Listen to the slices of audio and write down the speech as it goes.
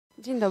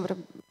Dzień dobry.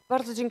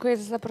 Bardzo dziękuję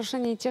za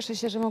zaproszenie i cieszę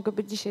się, że mogę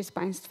być dzisiaj z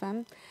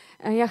Państwem.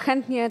 Ja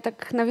chętnie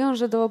tak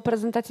nawiążę do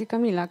prezentacji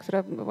Kamila,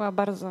 która była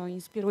bardzo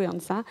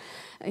inspirująca.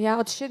 Ja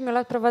od 7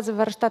 lat prowadzę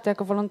warsztaty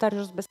jako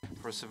wolontariusz z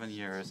bezpieczeństwa. For 7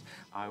 years,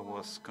 I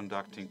was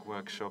conducting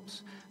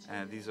workshops,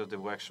 and these are the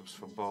workshops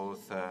for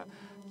both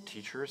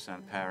teachers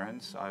and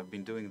parents. I've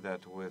been doing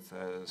that with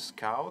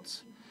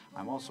scouts.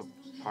 I'm also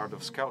part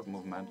of Scout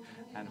movement,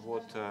 and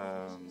what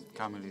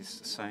Kamil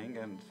is saying,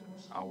 and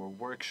our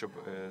workshop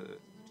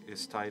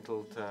is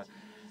titled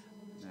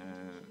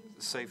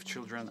 "Safe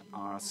Children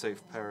are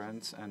Safe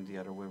Parents," and the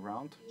other way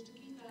around.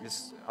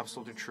 It's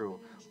absolutely true.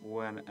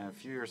 When a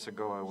few years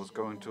ago I was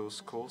going to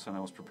schools and I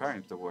was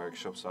preparing the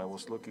workshops, I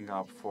was looking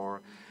up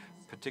for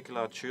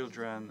particular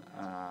children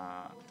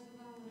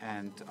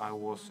and I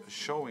was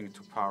showing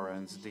to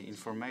parents the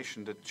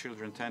information that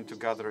children tend to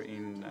gather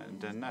in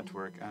the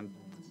network. And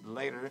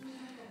later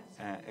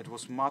it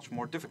was much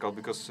more difficult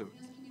because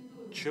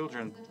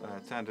children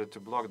tended to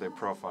block their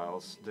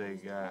profiles. They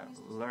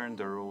learned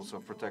the rules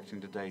of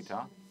protecting the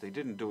data. They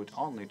didn't do it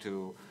only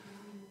to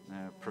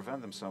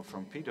prevent themselves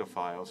from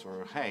pedophiles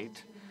or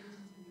hate,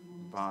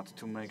 but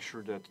to make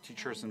sure that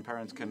teachers and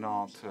parents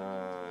cannot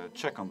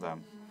check on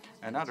them.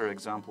 Another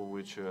example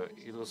which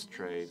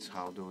illustrates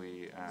how do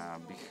we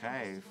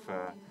behave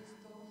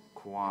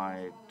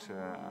quite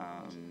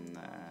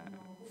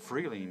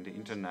freely in the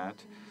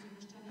internet.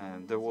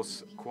 And there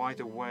was quite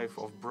a wave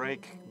of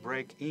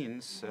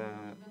break-ins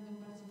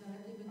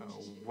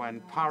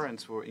when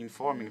parents were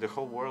informing the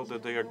whole world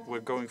that they were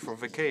going for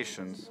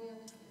vacations.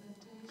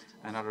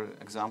 Another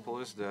example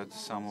is that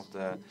some of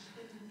the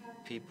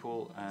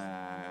people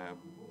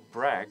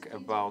brag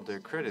about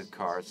their credit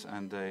cards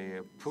and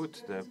they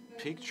put the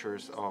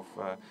pictures of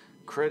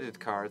credit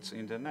cards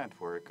in the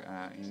network,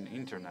 in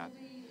internet.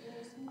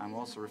 I'm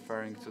also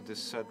referring to this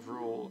set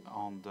rule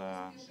on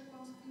the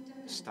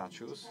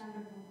statues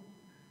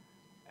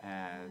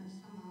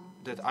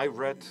that I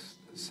read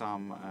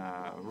some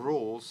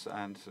rules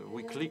and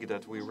we clicked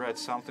that we read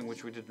something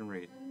which we didn't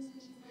read.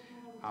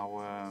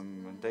 Our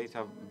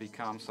data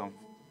becomes some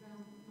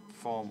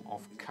form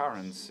of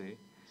currency.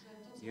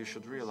 You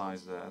should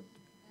realize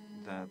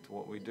that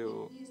what we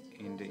do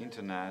in the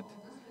internet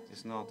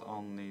is not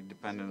only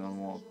dependent on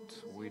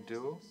what we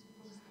do,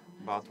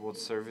 but what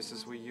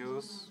services we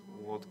use,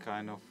 what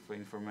kind of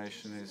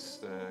information is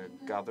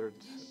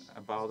gathered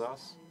about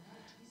us.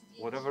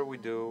 Whatever we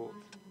do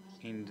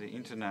in the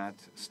internet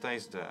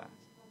stays there.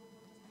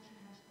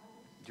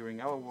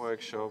 During our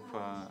workshop,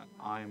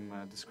 I'm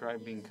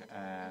describing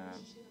a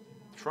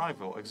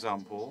trivial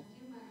example.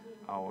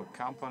 Our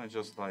company,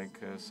 just like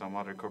some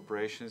other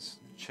corporations,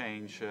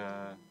 changes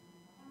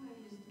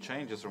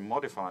or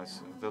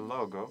modifies the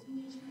logo.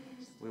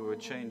 We were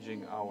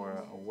changing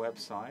our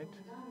website,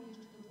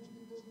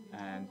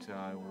 and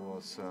I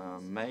was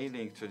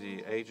mailing to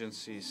the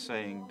agency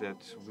saying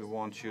that we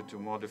want you to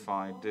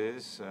modify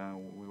this,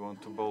 we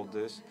want to bold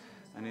this.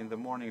 And in the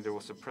morning there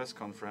was a press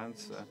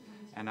conference,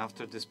 and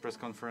after this press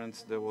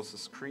conference there was a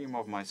scream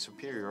of my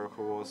superior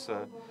who was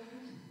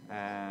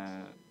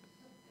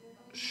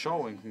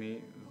showing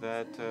me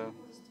that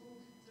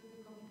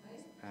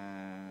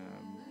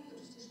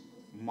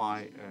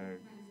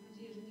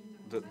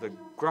the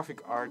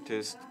graphic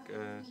artist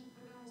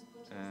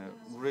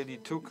really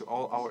took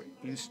all our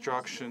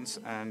instructions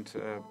and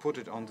put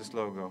it on this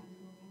logo.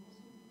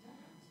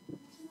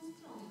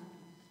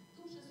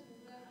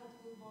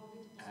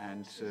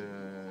 And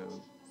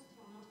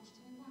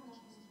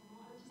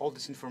all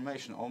this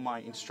information, all my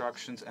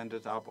instructions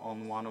ended up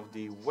on one of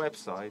the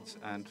websites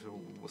and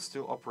was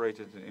still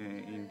operated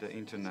in the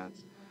internet.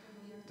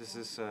 This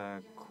is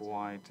a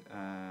quite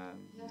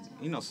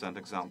innocent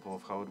example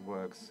of how it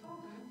works.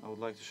 I would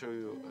like to show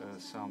you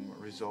some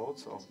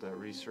results of the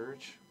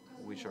research,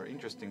 which are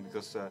interesting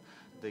because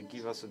they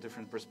give us a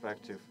different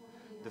perspective.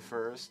 The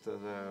first,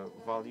 the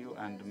value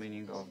and the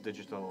meaning of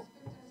digital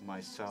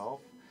myself,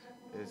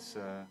 is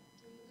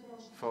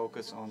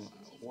focus on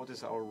what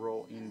is our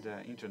role in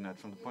the internet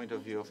from the point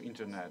of view of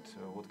internet,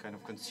 what kind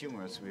of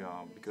consumers we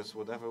are, because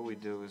whatever we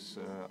do is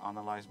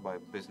analyzed by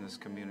business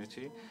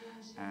community,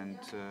 and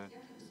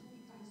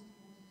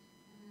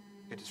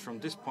it is from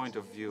this point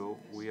of view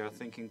we are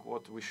thinking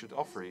what we should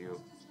offer you.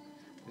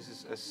 This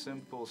is a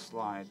simple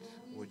slide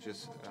which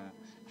is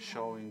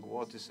showing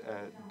what is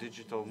a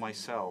digital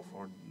myself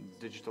or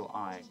digital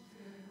I.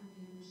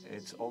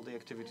 It's all the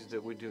activities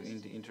that we do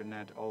in the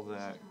internet, all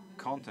the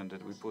content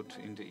that we put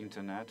in the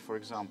internet. For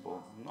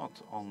example,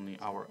 not only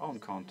our own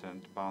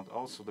content, but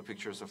also the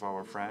pictures of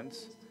our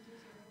friends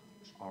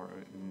or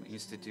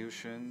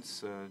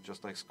institutions,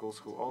 just like schools,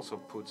 who also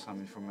put some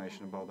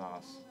information about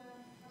us.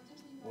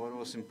 What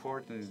was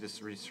important in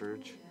this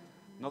research,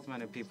 not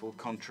many people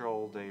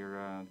control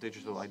their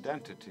digital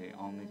identity.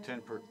 Only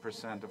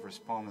 10% of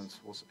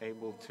respondents was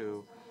able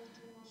to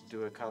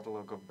do a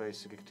catalog of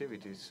basic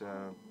activities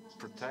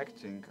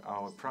protecting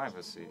our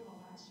privacy.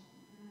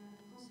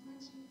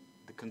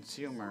 The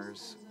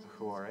consumers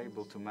who are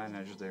able to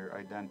manage their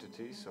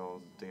identity,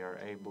 so they are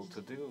able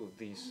to do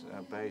these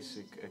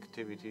basic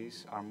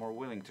activities, are more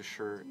willing to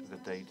share the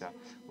data,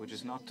 which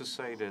is not to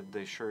say that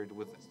they share it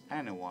with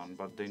anyone,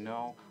 but they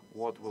know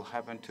what will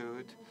happen to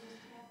it.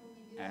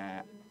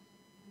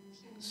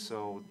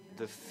 So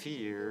the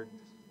fear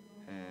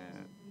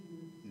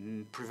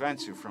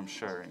prevents you from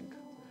sharing.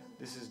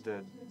 This is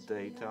the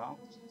data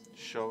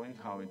showing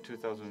how in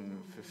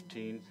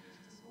 2015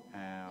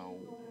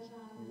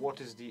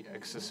 what is the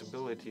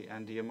accessibility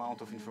and the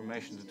amount of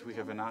information that we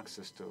have an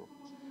access to.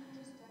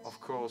 Of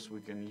course, we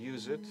can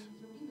use it,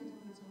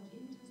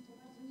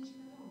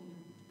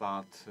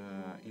 but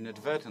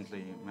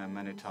inadvertently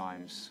many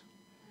times,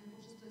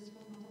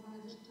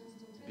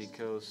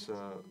 because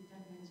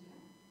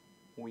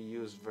we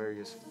use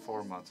various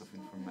formats of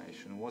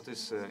information. What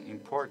is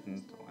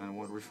important, and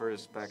what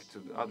refers back to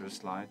the other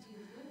slide,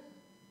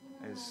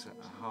 is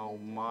how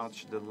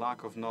much the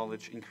lack of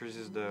knowledge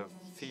increases the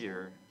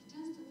fear,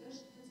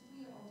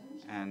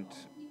 and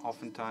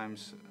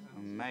oftentimes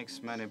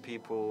makes many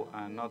people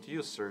not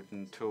use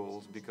certain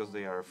tools because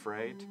they are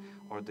afraid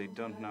or they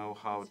don't know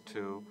how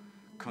to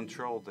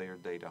control their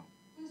data.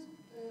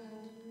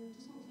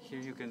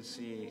 Here you can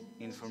see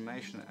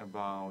information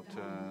about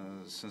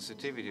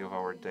sensitivity of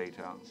our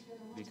data,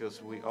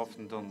 because we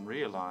often don't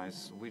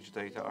realize which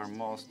data are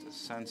most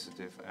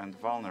sensitive and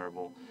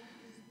vulnerable.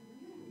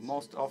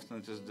 Most often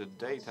it is the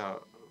data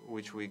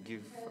which we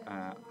give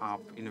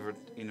up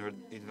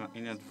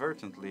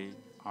inadvertently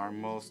are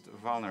most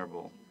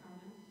vulnerable.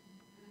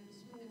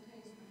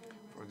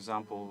 For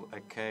example, a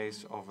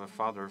case of a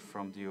father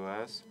from the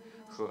US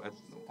who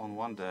on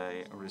one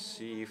day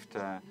received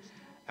a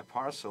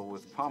parcel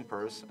with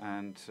Pampers,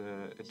 and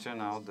it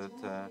turned out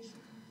that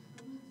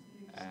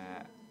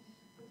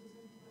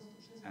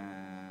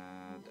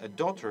a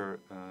daughter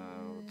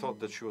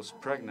thought that she was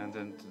pregnant,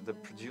 and the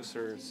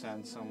producer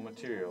sent some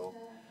material.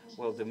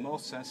 Well, the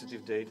most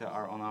sensitive data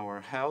are on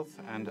our health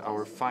and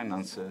our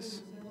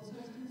finances.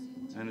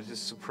 And it is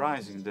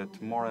surprising that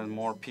more and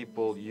more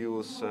people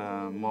use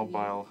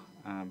mobile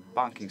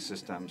banking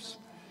systems.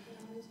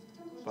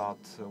 But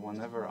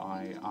whenever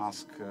I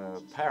ask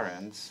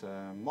parents,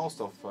 most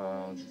of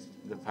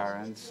the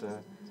parents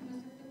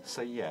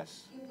say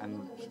yes.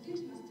 And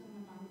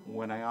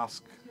when I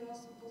ask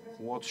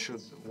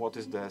what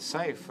is the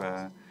safe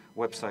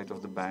website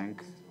of the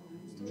bank,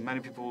 many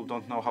people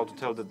don't know how to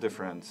tell the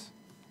difference.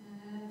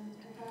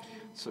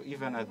 So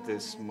even at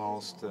this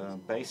most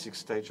basic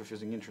stage of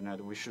using internet,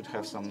 we should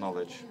have some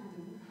knowledge.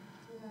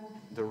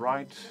 The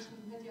right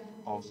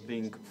of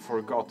being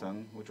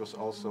forgotten, which was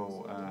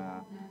also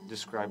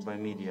described by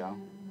media.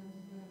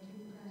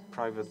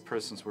 Private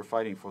persons were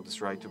fighting for this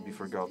right to be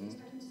forgotten.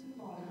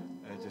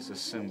 It is a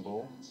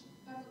symbol,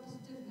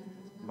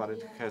 but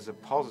it has a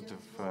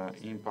positive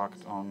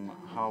impact on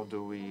how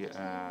do we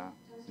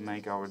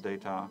make our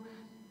data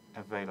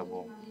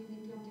available.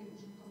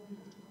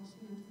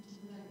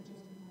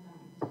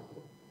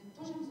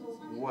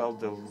 Well,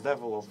 the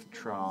level of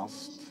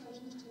trust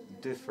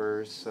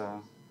differs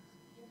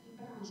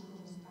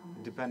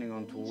depending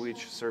on to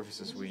which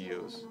services we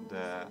use.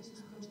 The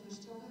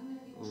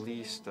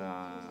least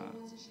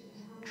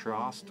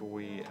trust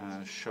we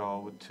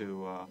show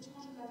to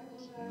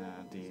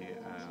the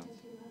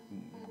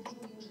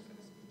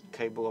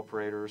cable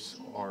operators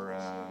or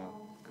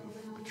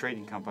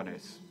trading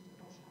companies.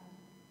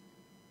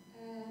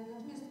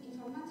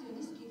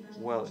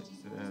 Well,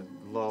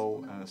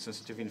 low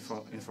sensitive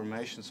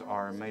informations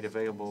are made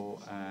available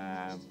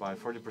by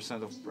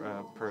 40%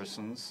 of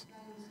persons.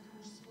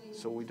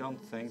 So we don't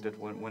think that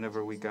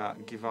whenever we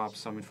give up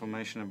some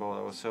information about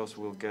ourselves,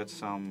 we'll get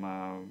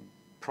some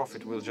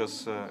profit. We'll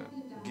just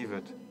give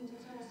it.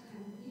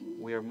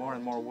 We are more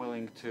and more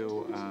willing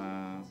to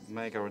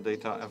make our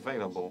data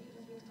available.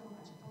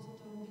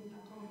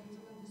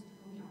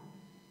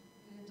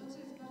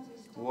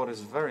 What is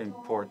very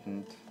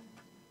important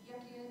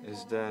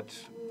is that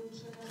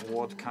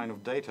what kind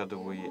of data do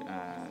we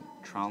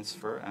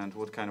transfer and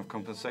what kind of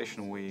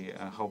compensation we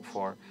hope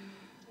for.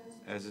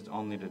 Is it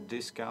only the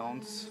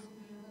discounts?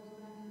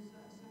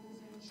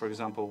 For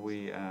example,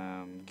 we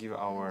give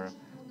our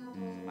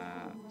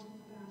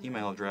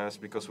email address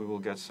because we will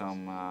get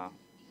some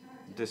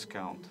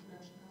discount.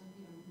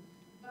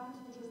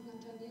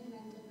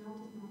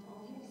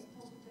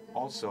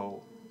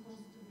 Also,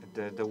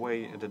 the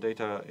way the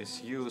data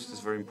is used is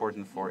very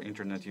important for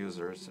internet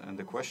users, and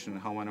the question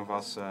how many of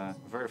us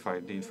verify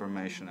the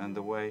information, and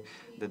the way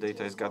the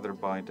data is gathered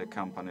by the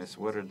companies,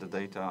 whether the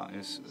data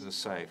is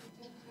safe.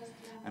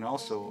 And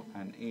also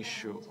an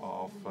issue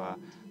of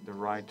the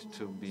right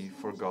to be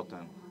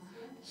forgotten.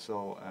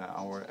 So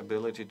our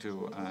ability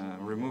to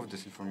remove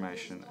this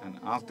information and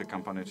ask the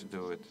company to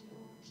do it.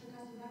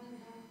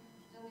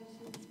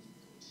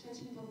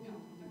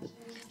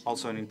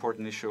 Also an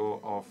important issue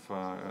of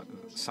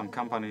some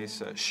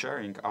companies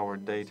sharing our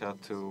data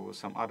to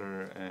some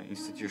other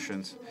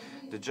institutions.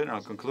 The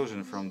general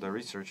conclusion from the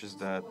research is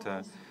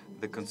that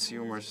the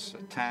consumers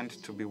tend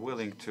to be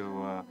willing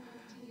to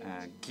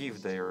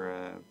give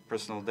their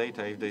personal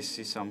data if they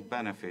see some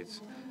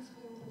benefits.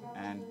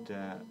 and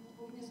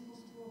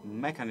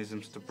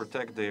mechanisms to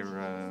protect their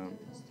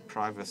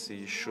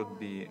privacy should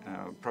be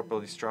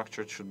properly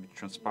structured, should be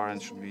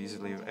transparent, should be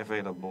easily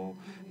available.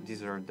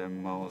 These are the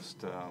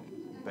most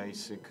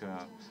basic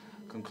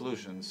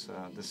conclusions.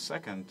 The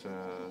second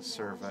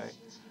survey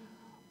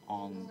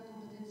on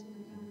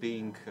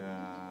being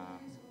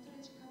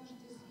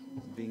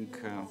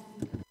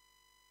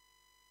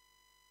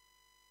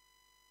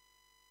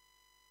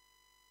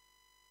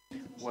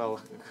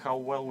well, how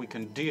well we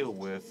can deal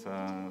with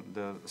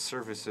the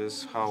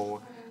services,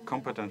 how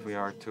competent we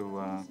are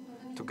to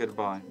get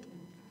by.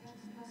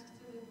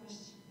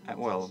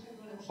 Well,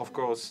 of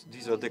course,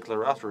 these are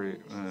declaratory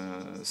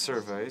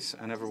surveys,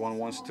 and everyone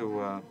wants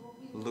to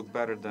look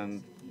better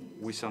than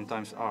we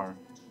sometimes are.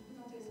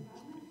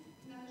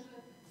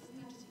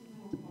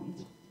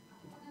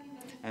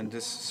 And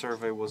this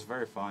survey was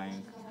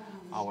verifying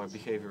our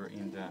behavior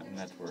in the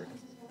network.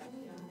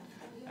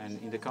 And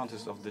in the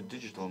context of the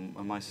digital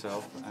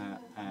myself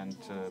and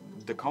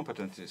the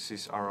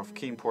competencies are of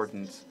key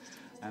importance.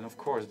 And of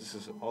course, this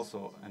is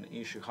also an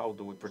issue, how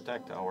do we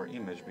protect our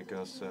image,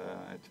 because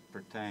it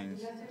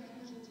pertains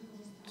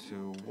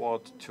to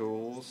what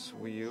tools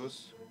we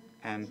use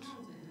and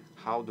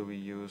how do we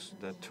use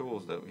the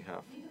tools that we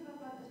have.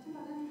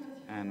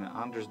 And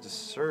under the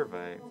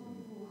survey,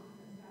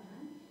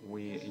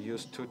 we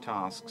used two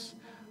tasks.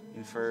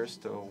 In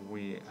first,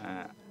 we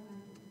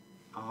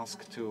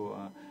asked to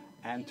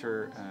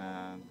enter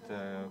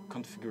the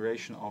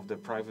configuration of the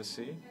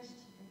privacy,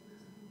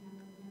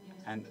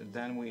 and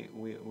then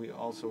we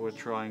also were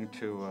trying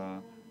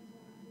to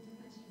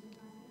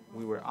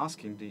we were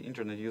asking the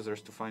internet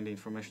users to find the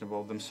information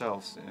about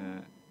themselves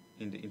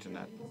in the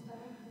internet.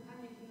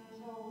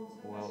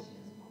 Well,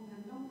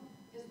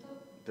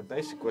 the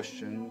basic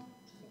question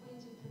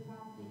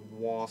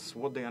was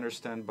what they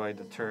understand by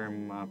the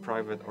term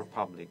private or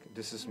public.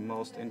 This is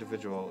most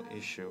individual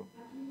issue.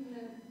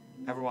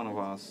 Every one of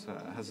us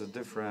has a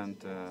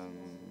different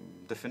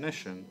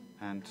definition,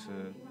 and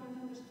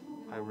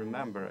I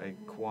remember a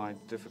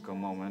quite difficult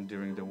moment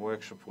during the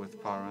workshop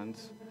with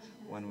parents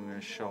when we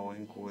were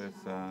showing with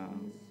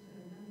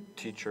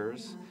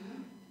teachers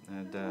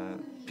the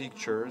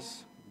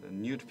pictures, the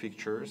nude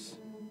pictures,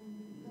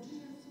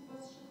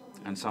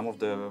 and some of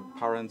the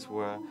parents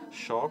were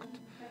shocked,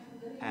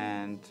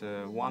 and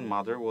one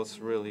mother was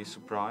really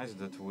surprised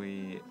that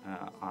we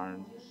are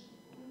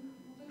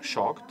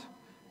shocked,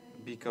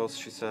 because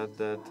she said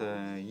that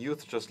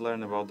youth just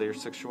learn about their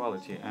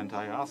sexuality, and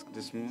I asked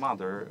this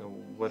mother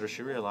whether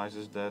she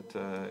realizes that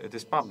it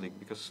is public,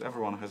 because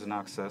everyone has an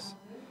access.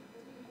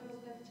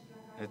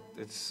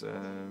 It's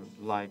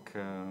like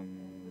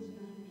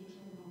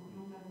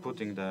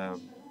putting the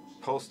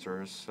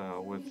posters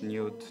with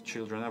nude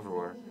children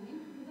everywhere.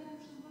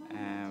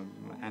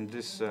 And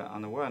this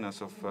unawareness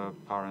of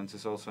parents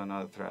is also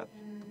another threat.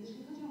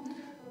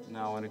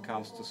 Now, when it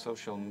comes to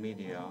social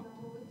media,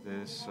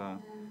 this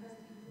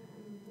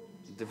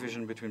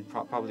division between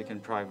public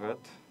and private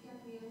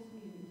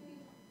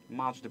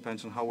much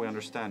depends on how we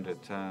understand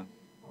it.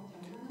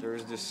 There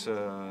is this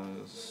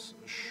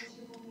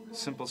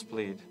simple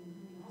split.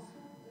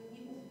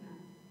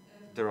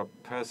 There are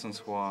persons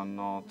who are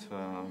not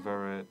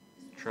very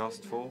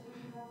trustful,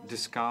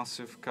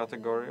 discursive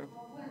category,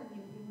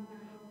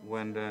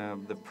 when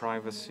the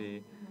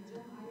privacy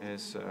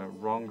is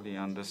wrongly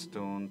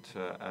understood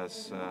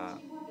as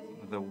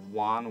the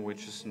one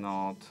which is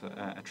not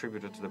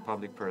attributed to the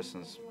public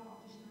persons.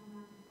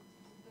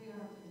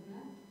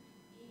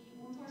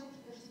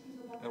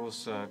 It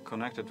was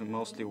connected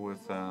mostly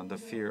with the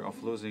fear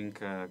of losing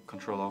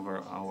control over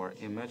our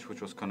image,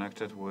 which was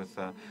connected with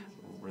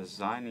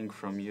resigning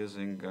from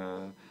using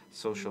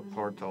social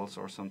portals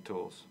or some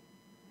tools.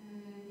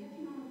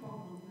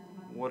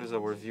 What is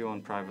our view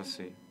on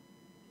privacy?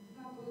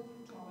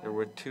 There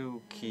were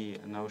two key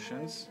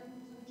notions,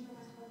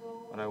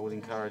 but I would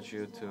encourage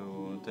you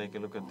to take a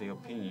look at the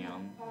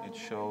opinion. It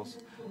shows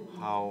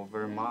how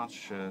very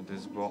much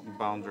this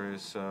boundary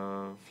is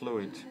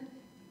fluid.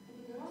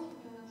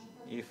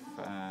 If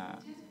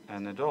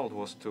an adult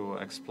was to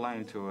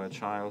explain to a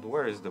child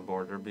where is the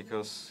border,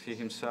 because he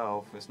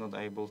himself is not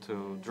able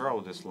to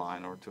draw this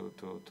line or to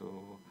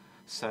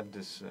set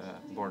this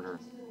border.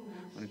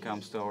 When it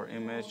comes to our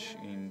image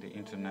in the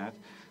internet,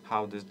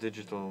 how this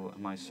digital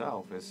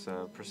myself is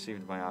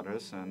perceived by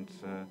others, and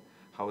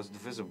how it's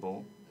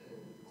visible.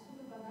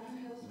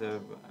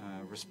 The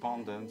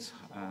respondents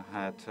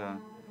had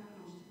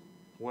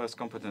worse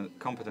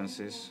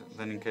competencies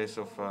than in case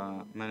of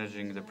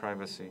managing the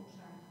privacy.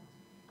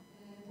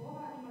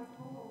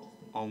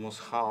 Almost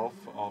half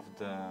of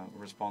the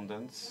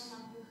respondents,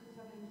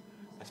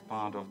 as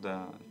part of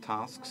the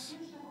tasks,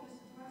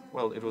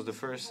 well, it was the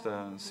first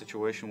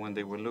situation when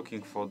they were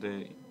looking for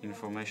the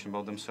information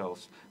about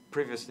themselves.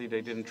 Previously,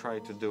 they didn't try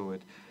to do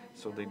it,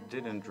 so they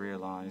didn't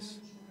realize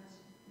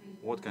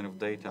what kind of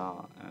data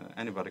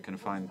anybody can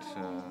find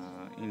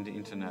in the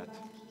internet.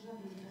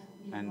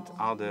 And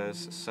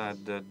others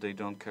said that they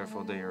don't care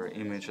for their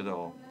image at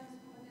all.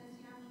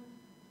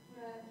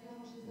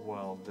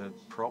 Well, the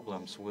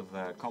problems with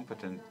the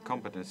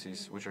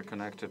competencies which are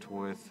connected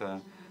with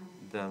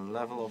the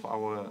level of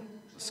our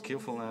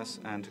skillfulness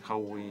and how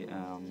we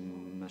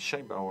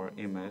shape our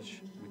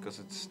image, because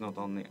it's not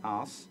only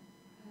us,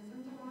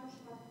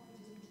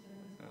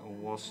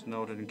 was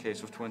noted in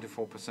case of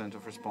 24%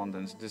 of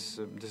respondents. This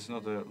is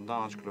not a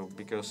large group,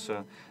 because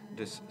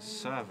this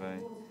survey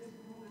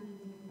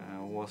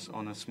was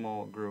on a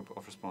small group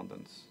of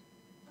respondents.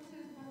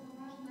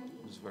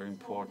 It was very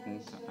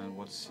important, and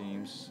what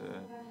seems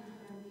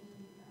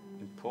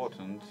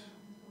important,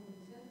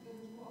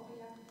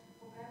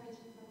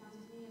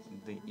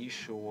 the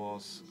issue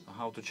was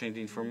how to change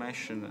the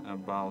information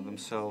about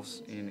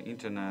themselves in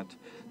internet.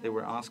 They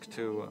were asked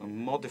to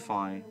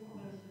modify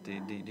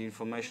the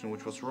information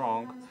which was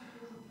wrong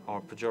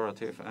or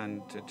pejorative,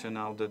 and it turned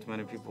out that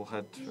many people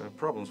had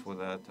problems with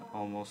that.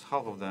 Almost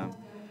half of them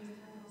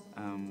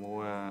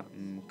were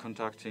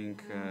contacting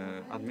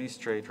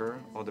administrator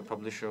or the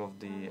publisher of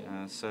the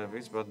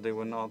service, but they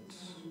were not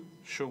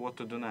sure what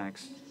to do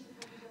next.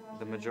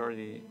 The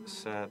majority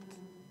said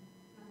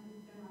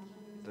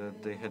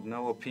that they had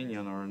no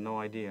opinion or no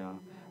idea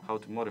how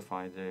to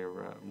modify their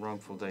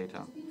wrongful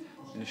data.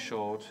 In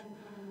short,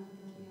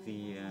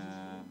 the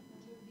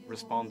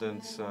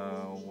respondents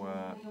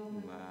were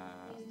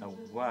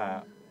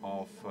aware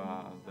of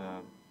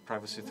the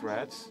privacy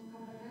threats,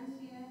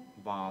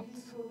 but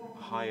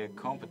higher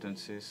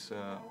competencies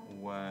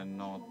were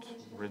not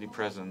really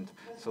present.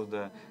 So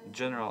the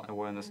general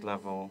awareness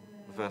level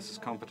versus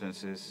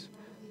competencies,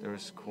 there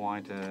is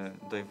quite a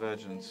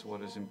divergence.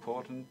 What is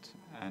important,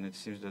 and it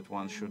seems that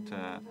one should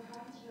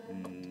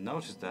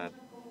notice that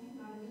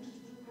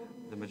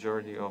the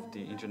majority of the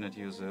internet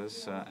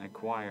users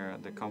acquire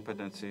the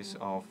competencies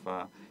of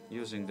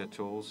using the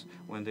tools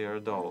when they are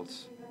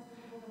adults.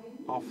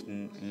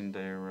 Often in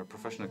their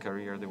professional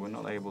career, they were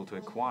not able to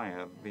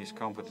acquire these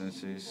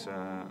competencies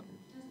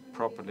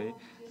properly,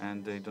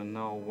 and they don't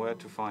know where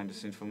to find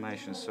this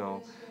information.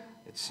 So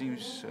it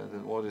seems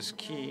that what is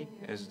key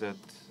is that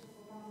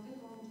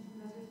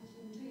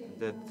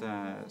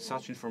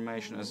such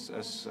information as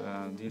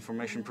the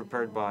information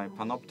prepared by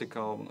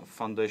Panoptical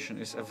Foundation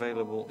is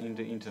available in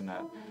the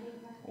internet.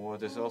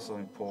 What is also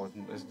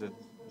important is that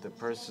the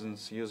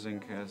persons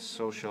using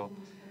social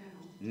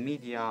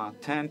media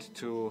tend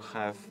to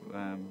have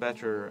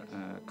better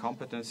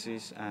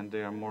competencies, and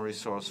they are more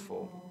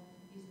resourceful.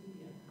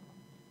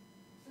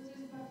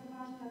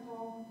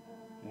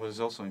 What is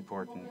also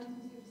important,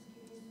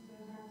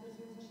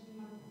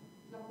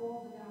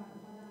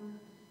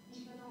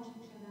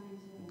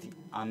 the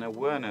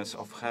unawareness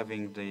of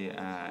having the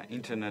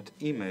internet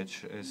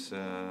image is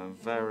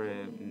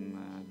very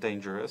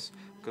dangerous,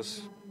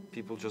 because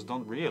people just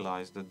don't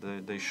realize that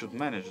they should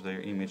manage their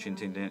image in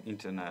the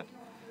internet.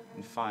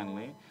 And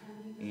finally,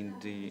 in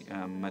the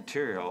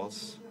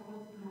materials,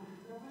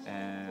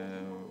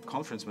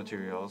 conference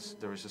materials,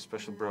 there is a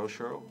special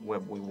brochure,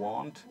 Web We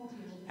Want,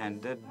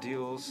 and that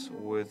deals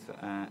with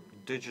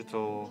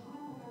digital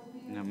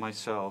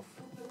myself,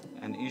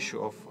 an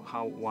issue of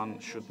how one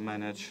should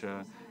manage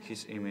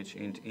his image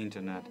in the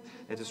internet.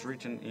 It is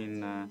written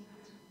in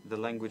the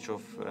language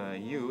of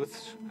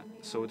youth,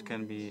 so it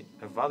can be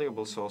a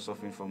valuable source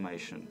of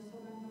information.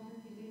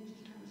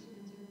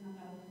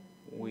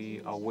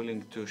 We are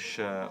willing to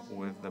share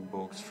with the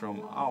books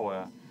from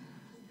our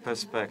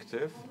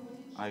perspective.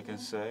 I can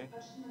say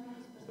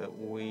that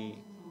we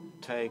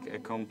take a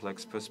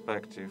complex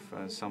perspective.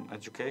 Some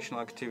educational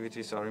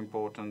activities are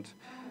important,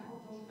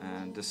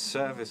 and the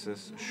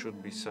services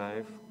should be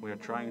safe. We are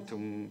trying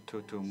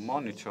to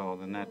monitor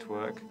the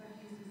network,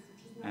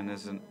 and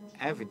as an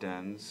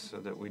evidence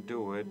that we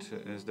do it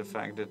is the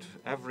fact that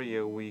every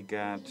year we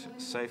get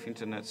Safe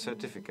Internet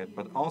certificate,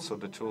 but also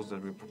the tools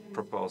that we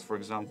propose. For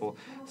example,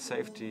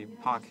 safety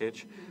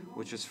package,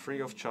 which is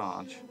free of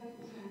charge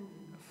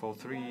for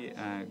 3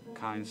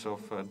 kinds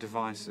of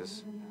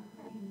devices,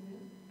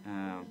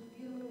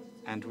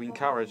 and we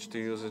encourage to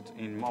use it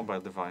in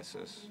mobile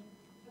devices.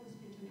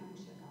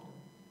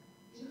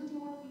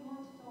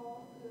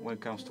 When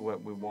it comes to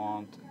what we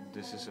want,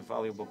 this is a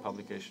valuable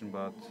publication,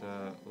 but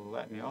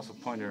let me also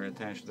point your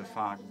attention to the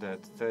fact that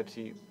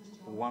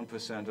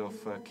 31%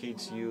 of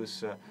kids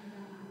use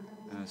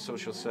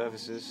social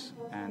services,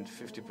 and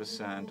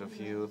 50% of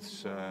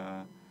youths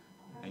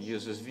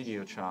uses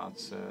video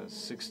chats.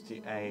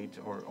 68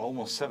 or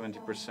almost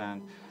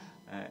 70%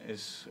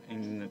 is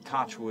in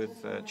touch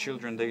with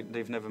children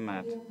they've never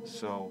met.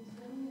 So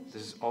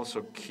this is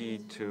also key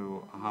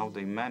to how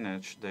they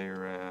manage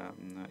their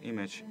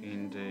image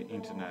in the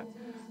internet.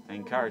 I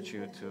encourage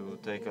you to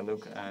take a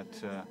look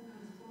at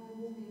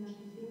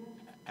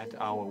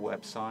our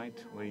website,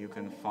 where you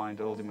can find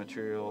all the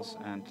materials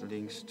and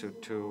links to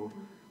 2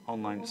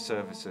 online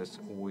services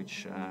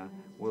which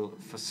will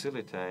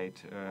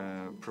facilitate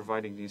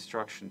providing the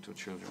instruction to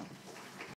children.